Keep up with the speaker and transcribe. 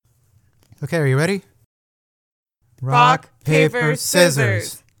Okay, are you ready? Rock, paper,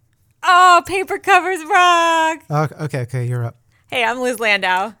 scissors. Oh, paper covers rock. Okay, you're up. Hey, I'm Liz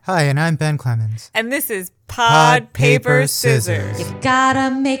Landau. Hi, and I'm Ben Clemens. And this is Pod, Paper, Scissors. You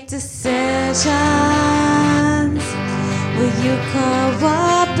gotta make decisions. Will you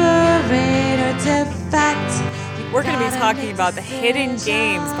cooperate or defect? We're going to be talking about the hidden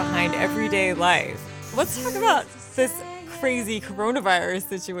games behind everyday life. Let's talk about this crazy coronavirus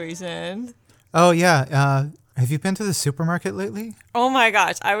situation. Oh, yeah. Have you been to the supermarket lately? Oh my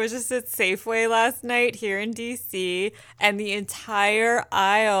gosh, I was just at Safeway last night here in DC, and the entire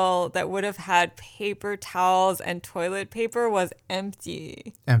aisle that would have had paper towels and toilet paper was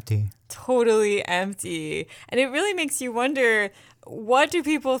empty. Empty. Totally empty. And it really makes you wonder, what do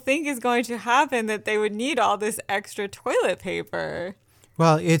people think is going to happen that they would need all this extra toilet paper?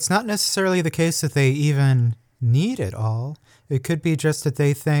 Well, it's not necessarily the case that they even need it all. It could be just that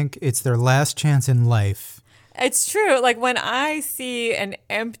they think it's their last chance in life. It's true. Like when I see an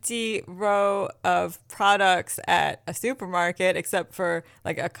empty row of products at a supermarket, except for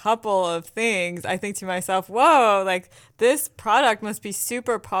like a couple of things, I think to myself, whoa, like this product must be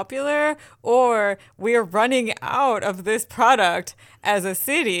super popular, or we're running out of this product as a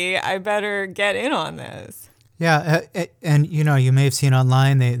city. I better get in on this. Yeah, and you may have seen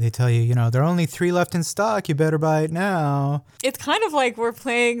online, they tell you, there are only 3 left in stock, you better buy it now. It's kind of like we're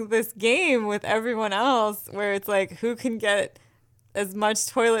playing this game with everyone else where it's like, who can get as much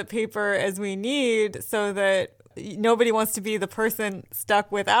toilet paper as we need so that nobody wants to be the person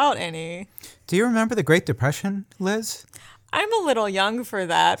stuck without any. Do you remember the Great Depression, Liz? I'm a little young for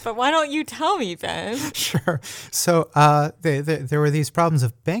that, but why don't you tell me, Ben? Sure. So there were these problems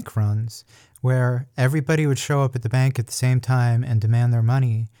of bank runs, where everybody would show up at the bank at the same time and demand their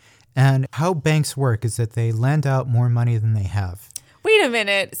money. And how banks work is that they lend out more money than they have. Wait a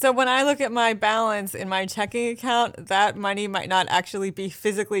minute. So when I look at my balance in my checking account, that money might not actually be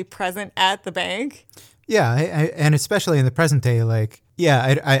physically present at the bank? Yeah, and especially in the present day, I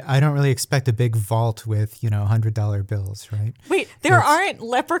don't really expect a big vault with, $100 bills, right? Wait, there aren't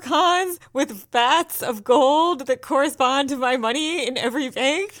leprechauns with vats of gold that correspond to my money in every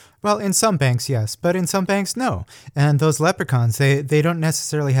bank? Well, in some banks, yes, but in some banks, no. And those leprechauns, they don't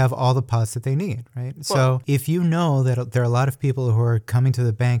necessarily have all the pots that they need, right? Well, so if you know that there are a lot of people who are coming to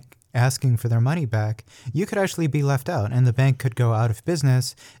the bank asking for their money back, you could actually be left out, and the bank could go out of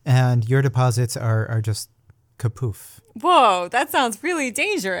business, and your deposits are just kapoof. Whoa, that sounds really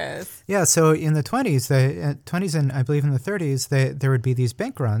dangerous. Yeah, so in the 20s and I believe in the 30s, there would be these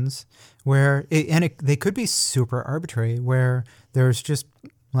bank runs where, they could be super arbitrary, where there's just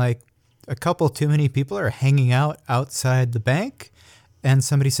like a couple too many people are hanging out outside the bank, and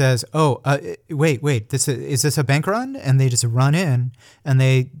somebody says, wait, is this a bank run? And they just run in and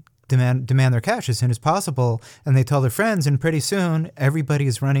they demand their cash as soon as possible, and they tell their friends, and pretty soon everybody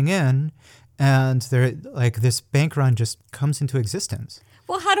is running in, and they're like, this bank run just comes into existence.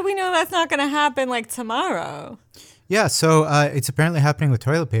 Well, how do we know that's not going to happen like tomorrow? Yeah, so it's apparently happening with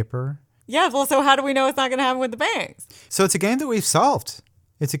toilet paper. Yeah, well, so how do we know it's not going to happen with the banks? So it's a game that we've solved.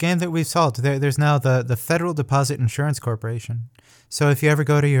 There's now the Federal Deposit Insurance Corporation. So if you ever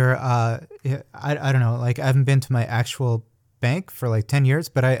go to your, I don't know, I haven't been to my actual bank for 10 years,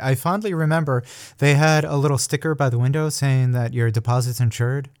 but I fondly remember they had a little sticker by the window saying that your deposit's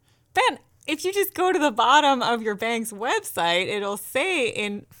insured. Ben, if you just go to the bottom of your bank's website, it'll say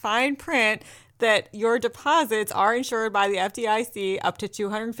in fine print that your deposits are insured by the FDIC up to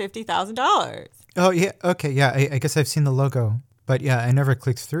 $250,000. Oh, yeah. Okay. Yeah. I guess I've seen the logo. But yeah, I never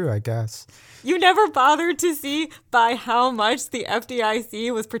clicked through, I guess. You never bothered to see by how much the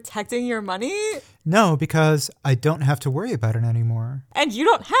FDIC was protecting your money? No, because I don't have to worry about it anymore. And you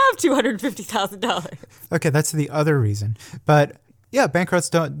don't have $250,000. Okay, that's the other reason. But yeah, bank runs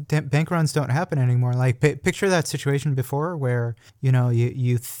don't happen anymore. Picture that situation before where,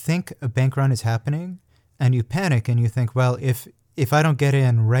 you think a bank run is happening and you panic and you think, well, if I don't get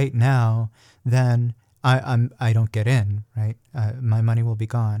in right now, then I don't get in, right? My money will be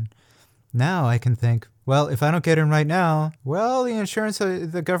gone. Now I can think, well, if I don't get in right now, well,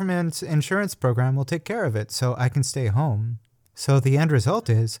 the government's insurance program will take care of it, so I can stay home. So the end result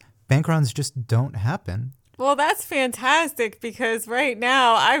is bank runs just don't happen. Well, that's fantastic, because right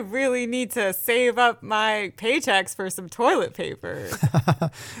now I really need to save up my paychecks for some toilet paper.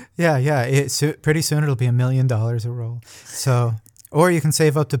 Yeah. Pretty soon it'll be $1 million a roll. So, or you can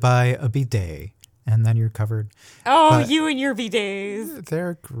save up to buy a bidet. And then you're covered. Oh, but you and your bidets.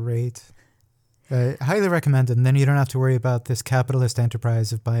 They're great. Highly recommended. And then you don't have to worry about this capitalist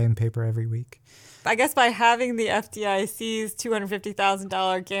enterprise of buying paper every week. I guess by having the FDIC's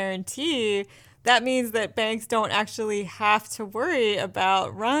 $250,000 guarantee, that means that banks don't actually have to worry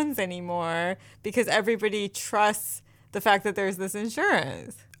about runs anymore because everybody trusts the fact that there's this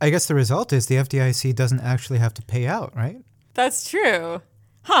insurance. I guess the result is the FDIC doesn't actually have to pay out, right? That's true.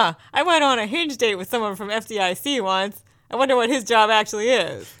 Huh. I went on a Hinge date with someone from FDIC once. I wonder what his job actually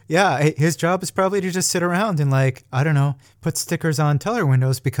is. Yeah, his job is probably to just sit around and, like, I don't know, put stickers on teller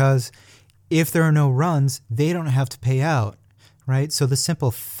windows, because if there are no runs, they don't have to pay out, right? So the simple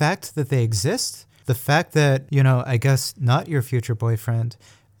fact that they exist, the fact that, I guess not your future boyfriend,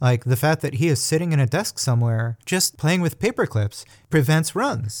 like the fact that he is sitting in a desk somewhere just playing with paper clips prevents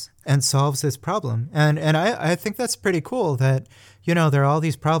runs and solves this problem. And I think that's pretty cool that, there are all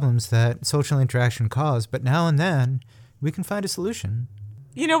these problems that social interaction cause, but now and then we can find a solution.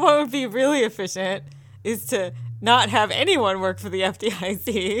 You know what would be really efficient is to not have anyone work for the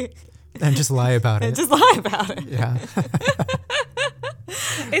FDIC. And just lie about it. And just lie about it. Yeah.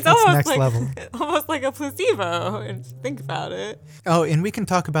 It's That's almost next like level. almost like a placebo. And think about it. Oh, and we can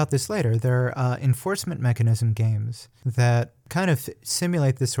talk about this later. There are enforcement mechanism games that kind of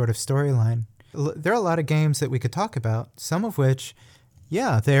simulate this sort of storyline. There are a lot of games that we could talk about, some of which,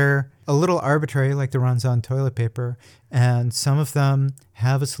 yeah, they're a little arbitrary, like the runs on toilet paper, and some of them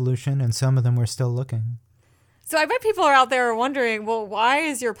have a solution, and some of them we're still looking. So I bet people are out there wondering, well, why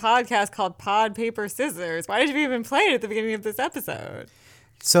is your podcast called Pod, Paper, Scissors? Why did you even play it at the beginning of this episode?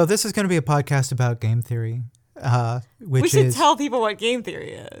 So this is going to be a podcast about game theory, which we should is... tell people what game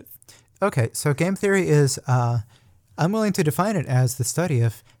theory is. Okay, so game theory is, I'm willing to define it as the study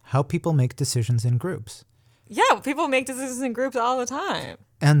of how people make decisions in groups. Yeah, people make decisions in groups all the time.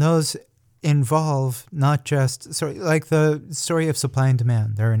 And those involve not just, like the story of supply and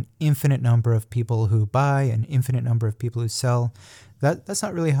demand. There are an infinite number of people who buy, an infinite number of people who sell. That's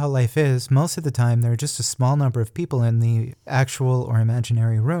not really how life is. Most of the time, there are just a small number of people in the actual or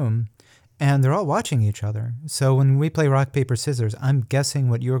imaginary room, and they're all watching each other. So when we play rock, paper, scissors, I'm guessing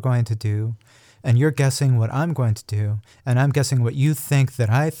what you're going to do, and you're guessing what I'm going to do, and I'm guessing what you think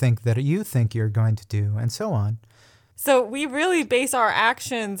that I think that you think you're going to do, and so on. So we really base our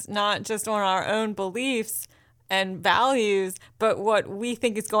actions not just on our own beliefs and values, but what we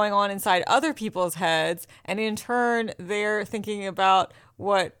think is going on inside other people's heads. And in turn, they're thinking about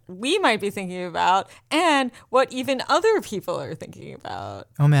what we might be thinking about and what even other people are thinking about.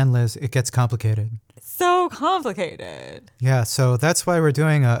 Oh man, Liz, it gets complicated. So complicated. Yeah, so that's why we're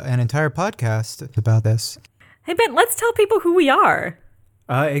doing an entire podcast about this. Hey, Ben, let's tell people who we are.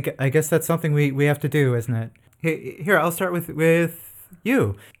 I guess that's something we have to do, isn't it? Here, I'll start with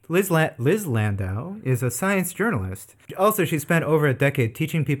you. Liz Landau is a science journalist. Also, she spent over a decade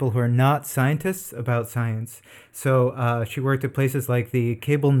teaching people who are not scientists about science. So she worked at places like the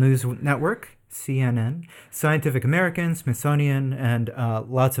Cable News Network, CNN, Scientific American, Smithsonian, and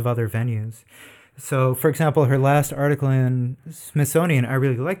lots of other venues. So, for example, her last article in Smithsonian, I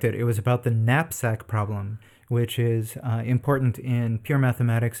really liked it. It was about the knapsack problem, which is important in pure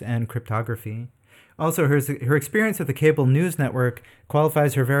mathematics and cryptography. Also, her experience at the Cable News Network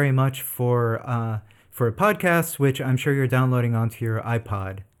qualifies her very much for a podcast, which I'm sure you're downloading onto your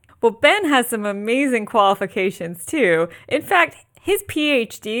iPod. Well, Ben has some amazing qualifications, too. In fact, his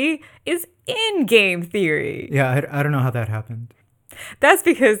PhD is in game theory. Yeah, I don't know how that happened. That's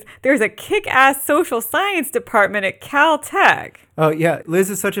because there's a kick-ass social science department at Caltech. Oh, yeah.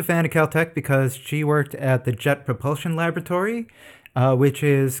 Liz is such a fan of Caltech because she worked at the Jet Propulsion Laboratory, which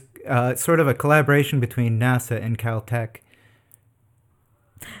is sort of a collaboration between NASA and Caltech.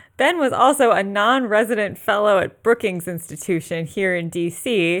 Ben was also a non-resident fellow at Brookings Institution here in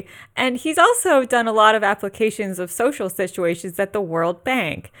D.C., and he's also done a lot of applications of social situations at the World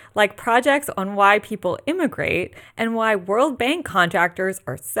Bank, like projects on why people immigrate and why World Bank contractors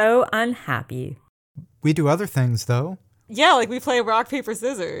are so unhappy. We do other things, though. Yeah, like we play rock, paper,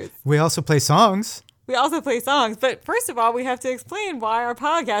 scissors. We also play songs. We also play songs, but first of all, we have to explain why our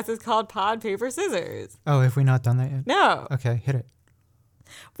podcast is called Pod, Paper, Scissors. Oh, have we not done that yet? No. Okay, hit it.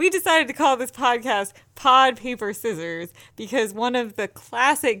 We decided to call this podcast Pod, Paper, Scissors because one of the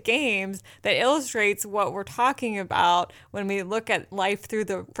classic games that illustrates what we're talking about when we look at life through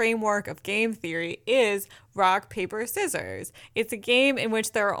the framework of game theory is rock, paper, scissors. It's a game in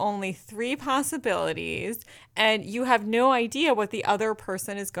which there are only 3 possibilities and you have no idea what the other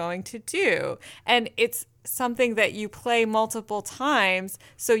person is going to do. And it's something that you play multiple times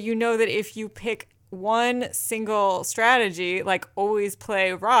so you know that if you pick one single strategy, like always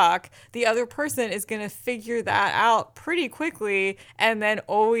play rock, the other person is going to figure that out pretty quickly and then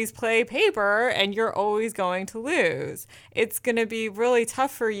always play paper, and you're always going to lose. It's going to be really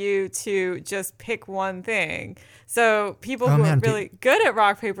tough for you to just pick one thing. So people who are really good at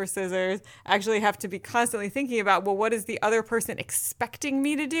rock, paper, scissors actually have to be constantly thinking about, well, what is the other person expecting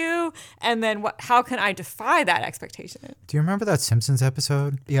me to do? And then how can I defy that expectation? Do you remember that Simpsons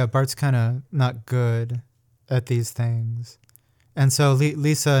episode? Yeah, Bart's kind of not good at these things. And so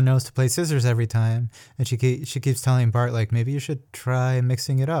Lisa knows to play scissors every time. And she keeps telling Bart, like, maybe you should try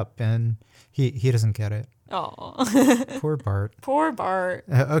mixing it up. And he doesn't get it. Oh, Poor Bart. Poor Bart.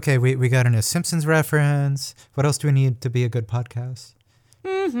 Okay, we got a Simpsons reference. What else do we need to be a good podcast?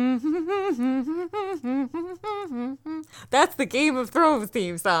 That's the Game of Thrones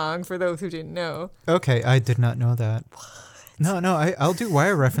theme song, for those who didn't know. Okay, I did not know that. What? No, I'll do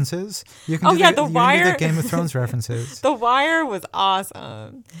Wire references. You can The Wire. The Game of Thrones references. The Wire was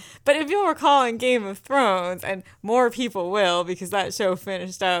awesome. But if you'll recall in Game of Thrones, and more people will because that show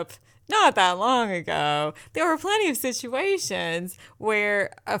finished up not that long ago, there were plenty of situations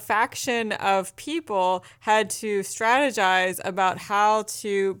where a faction of people had to strategize about how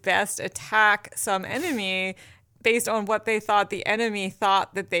to best attack some enemy based on what they thought the enemy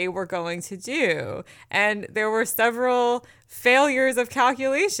thought that they were going to do. And there were several failures of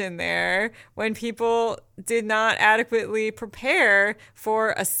calculation there when people did not adequately prepare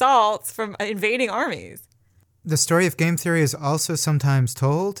for assaults from invading armies. The story of game theory is also sometimes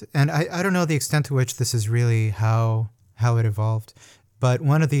told, and I don't know the extent to which this is really how it evolved, but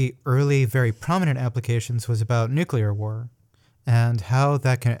one of the early, very prominent applications was about nuclear war and how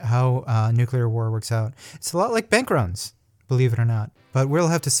nuclear war works out. It's a lot like bank runs, believe it or not, but we'll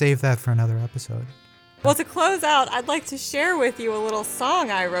have to save that for another episode. Well, to close out, I'd like to share with you a little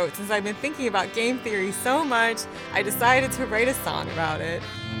song I wrote. Since I've been thinking about game theory so much, I decided to write a song about it.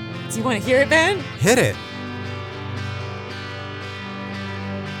 Do you want to hear it, Ben? Hit it!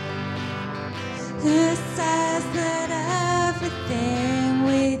 Who says that everything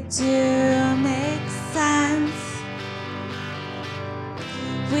we do makes sense?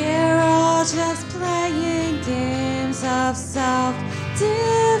 We're all just playing games of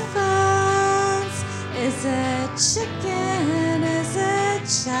self-defense. Is it chicken? Is it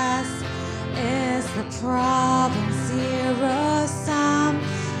chess? Is the problem zero-sum?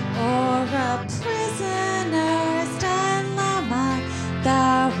 Or a prisoner's dilemma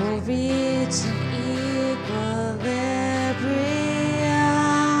that will reach an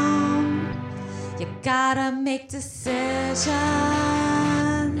equilibrium? You gotta make decisions.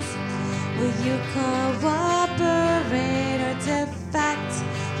 Will you cooperate or defect?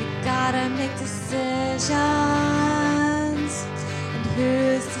 You gotta make decisions. And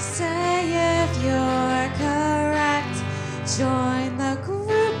who's to say if you're correct? Join the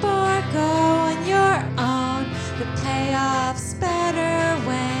group or go on your own. The payoff's better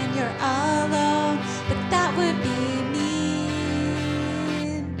when you're alone. But that would be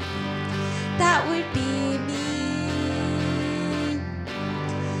mean. That would be mean.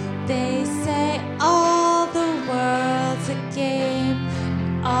 They say all the world's a game,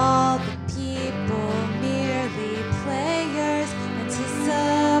 all the people merely players,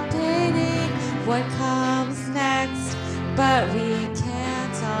 anticipating what comes next. But we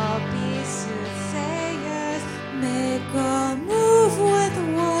can't all be soothsayers. Make a move with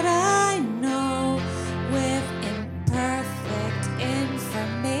what I know, with imperfect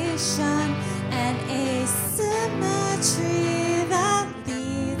information and asymmetry that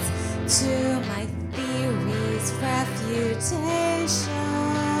leads to my theory's refutation.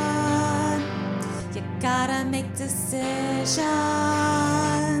 You gotta make decisions.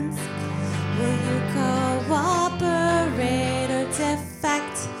 Will you cooperate or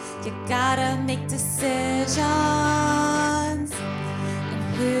defect? You gotta make decisions. And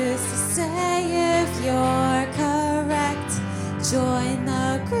who's to say if you're correct? Join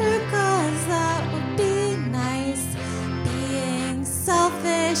the group, 'cause that would be nice. Being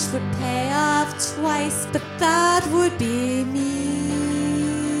selfish would pay off twice, but that would be mean.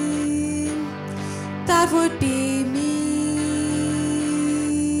 That would be mean.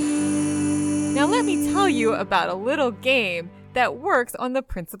 Now let me tell you about a little game that works on the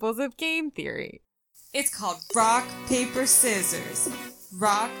principles of game theory. It's called rock, paper, scissors.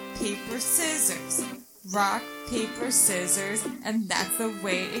 Rock, paper, scissors. Rock, paper, scissors, and that's the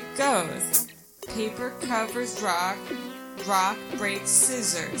way it goes. Paper covers rock, rock breaks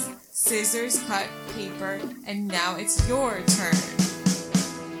scissors. Scissors cut paper, and now it's your turn.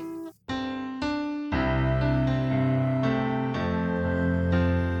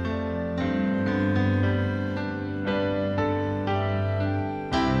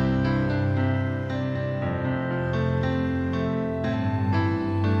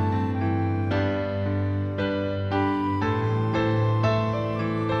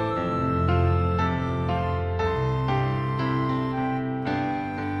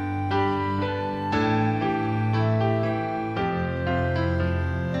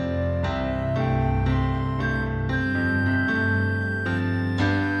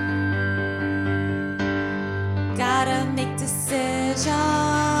 and make decisions.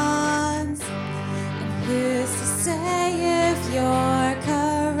 And who's to say if you're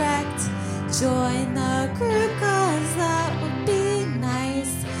correct? Join the group, 'cause that would be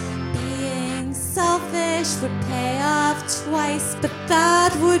nice. Being selfish would pay off twice, but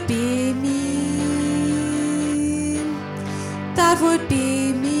that would be mean. That would be